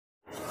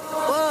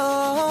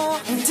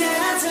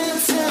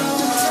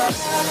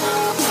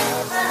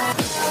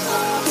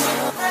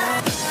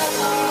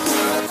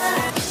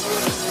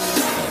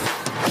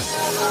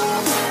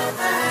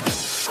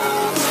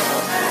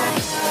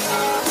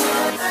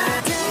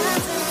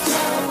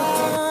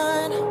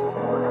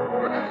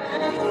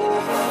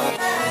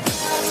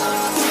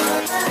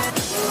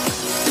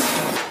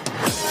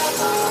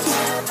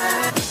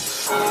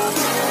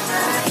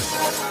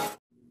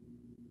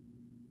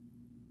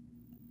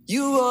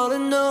You ought to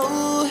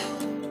know,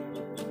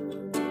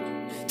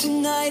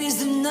 tonight is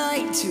the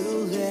night to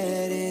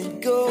let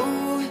it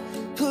go.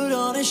 Put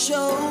on a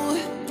show.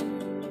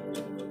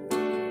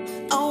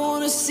 I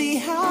wanna see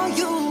how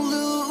you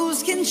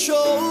lose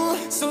control.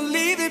 So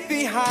leave it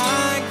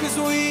behind, 'cause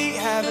we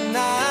have a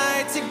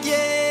night to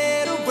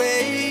get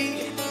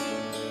away.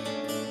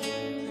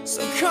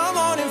 So come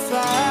on and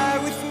fly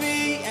with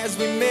me as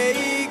we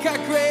make our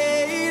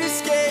great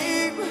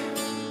escape.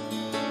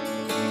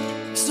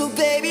 So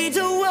baby,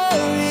 don't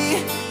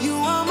worry, you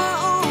are my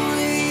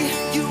only.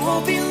 You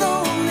won't be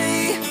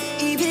lonely,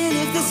 even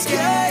if the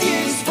sky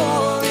is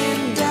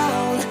falling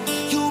down.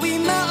 You'll be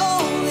my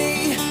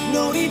only,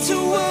 no need to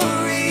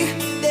worry.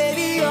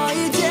 Baby, are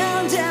you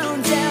down,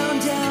 down,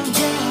 down, down,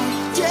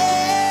 down,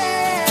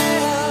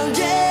 down,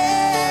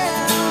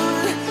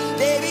 down?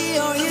 Baby,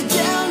 are you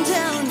down,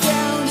 down,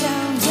 down,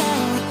 down,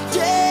 down,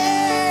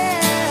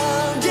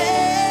 down,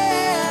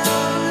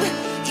 down?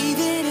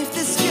 Even if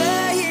the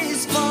sky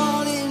is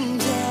falling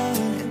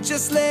down.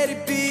 Just let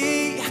it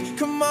be.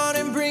 Come on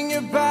and bring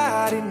your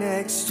body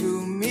next to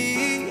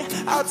me.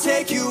 I'll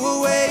take you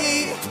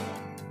away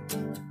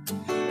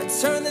and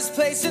turn this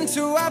place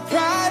into our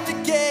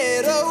private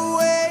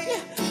getaway.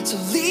 So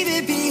leave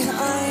it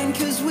behind,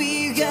 'cause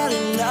we got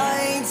a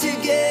night to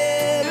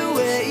get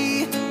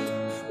away.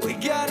 We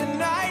got a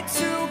night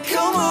to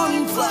Come on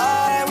and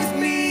fly with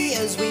me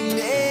as we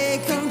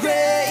make a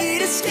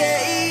great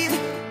escape.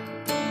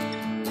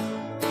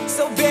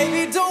 So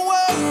baby, don't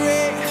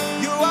worry,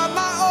 you are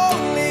my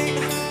only.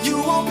 You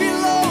won't be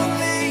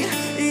lonely,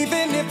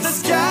 even if the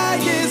sky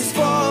is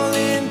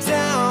falling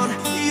down.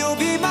 You'll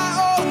be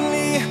my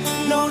only,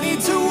 no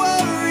need to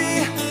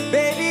worry.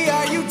 Baby,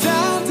 are you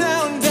down,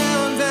 down,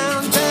 down,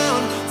 down,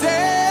 down,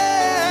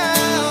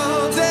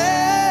 down,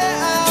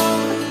 down?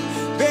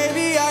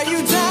 Baby, are you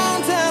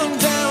down, down,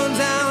 down,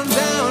 down,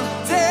 down,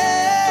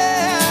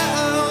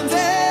 down,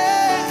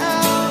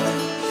 down?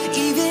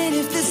 Even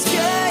if the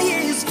sky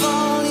is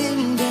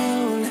falling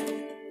down.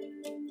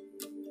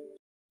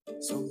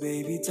 So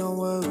baby, don't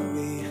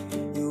worry,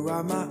 you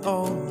are my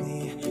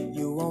only.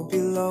 You won't be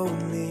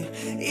lonely,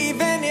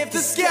 even if the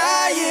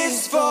sky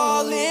is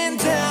falling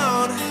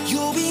down.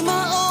 You'll be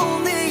my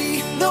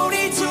only, no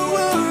need to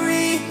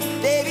worry.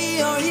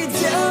 Baby, are you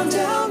down,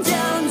 down,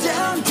 down,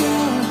 down,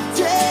 down,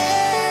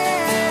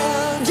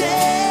 down,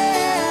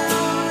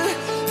 down?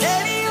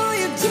 Baby, are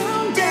you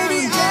down,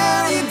 down, down,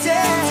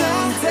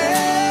 down,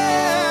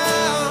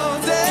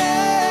 Down,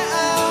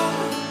 down.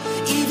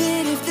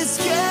 even if the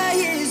sky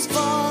is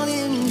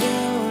falling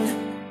down?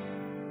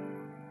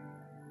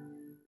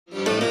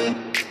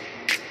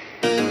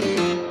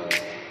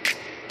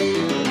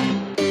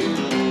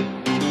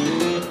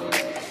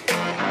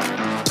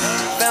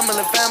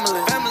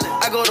 Family.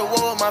 I go to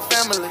war with my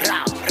family.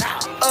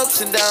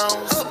 Ups and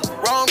downs,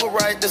 wrong or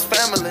right, this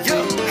family.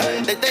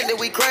 They think that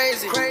we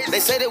crazy. They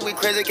say that we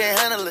crazy, can't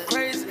handle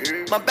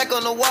it. My back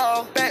on the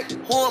wall,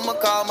 who I'ma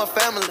call my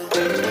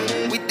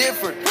family? We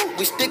different,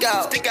 we stick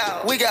out,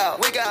 wig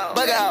out,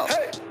 bug out,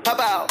 pop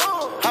out,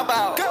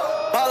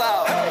 ball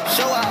out,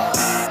 show out.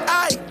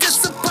 Aight,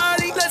 this a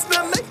party, let's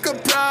not make a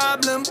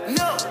problem.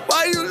 No,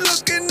 Why you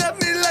looking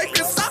at me like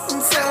it's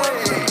something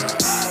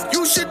funny?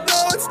 You should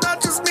know it's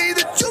not just me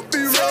that you be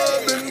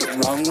rubbing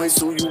the wrong way,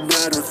 so you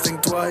better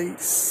think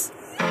twice.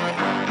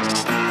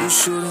 You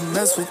shouldn't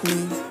mess with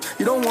me.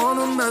 You don't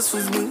wanna mess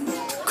with me.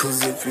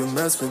 'Cause if you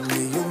mess with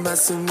me, you're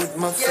messing with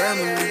my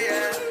family.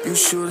 You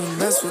shouldn't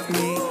mess with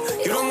me.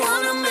 You don't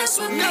wanna mess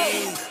with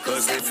me.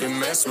 'Cause if you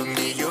mess with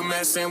me, you're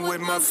messing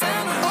with my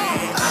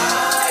family.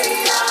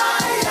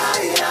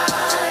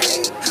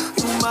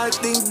 You might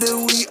think that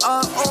we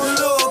are all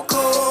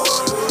loco.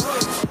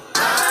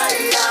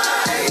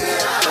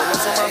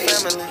 what's on my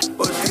family?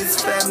 But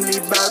this family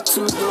bout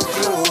to go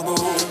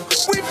global.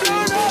 We blow